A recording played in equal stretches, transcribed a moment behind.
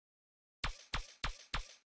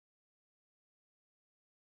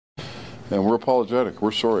And we're apologetic.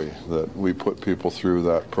 We're sorry that we put people through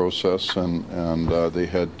that process, and they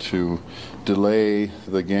had to delay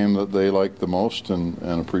the game that they like the most and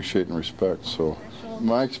appreciate and respect. So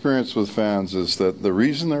my experience with fans is that the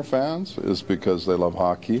reason they're fans is because they love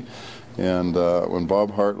hockey. And when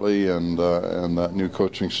Bob Hartley and that new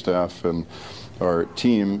coaching staff and our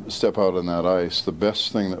team step out on that ice, the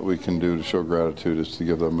best thing that we can do to show gratitude is to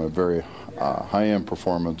give them a very high-end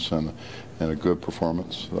performance and a good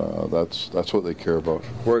performance. That's what they care about.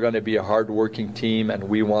 We're going to be a hard-working team, and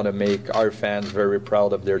we want to make our fans very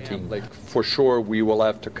proud of their team. Like, for sure, we will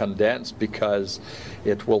have to condense because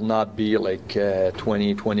it will not be like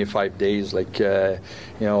 20, 25 days like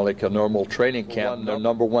like a normal training camp. The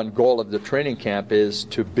number one goal of the training camp is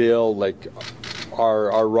to build like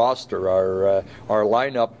our roster, our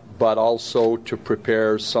lineup, but also to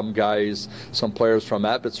prepare some players from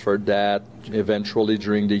Abbotsford that eventually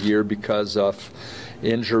during the year, because of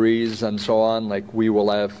injuries and so on, like we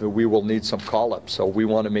will need some call-ups. So we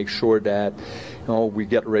want to make sure that we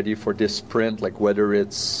get ready for this sprint, like whether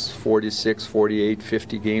it's 46, 48,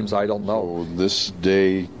 50 games, I don't know. So this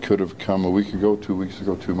day could have come a week ago, 2 weeks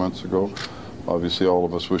ago, 2 months ago. Obviously, all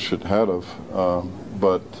of us wish it had have.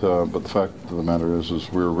 But the fact of the matter is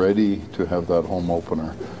we're ready to have that home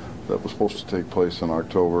opener that was supposed to take place in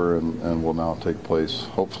October and will now take place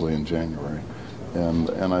hopefully in January.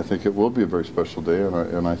 And I think it will be a very special day,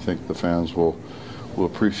 and I think the fans will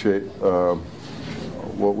appreciate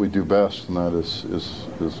what we do best, and that is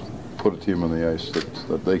put a team on the ice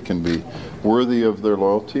that they can be worthy of their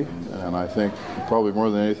loyalty. And I think probably more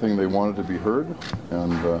than anything, they wanted to be heard,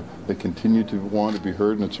 and they continue to want to be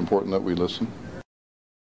heard, and it's important that we listen.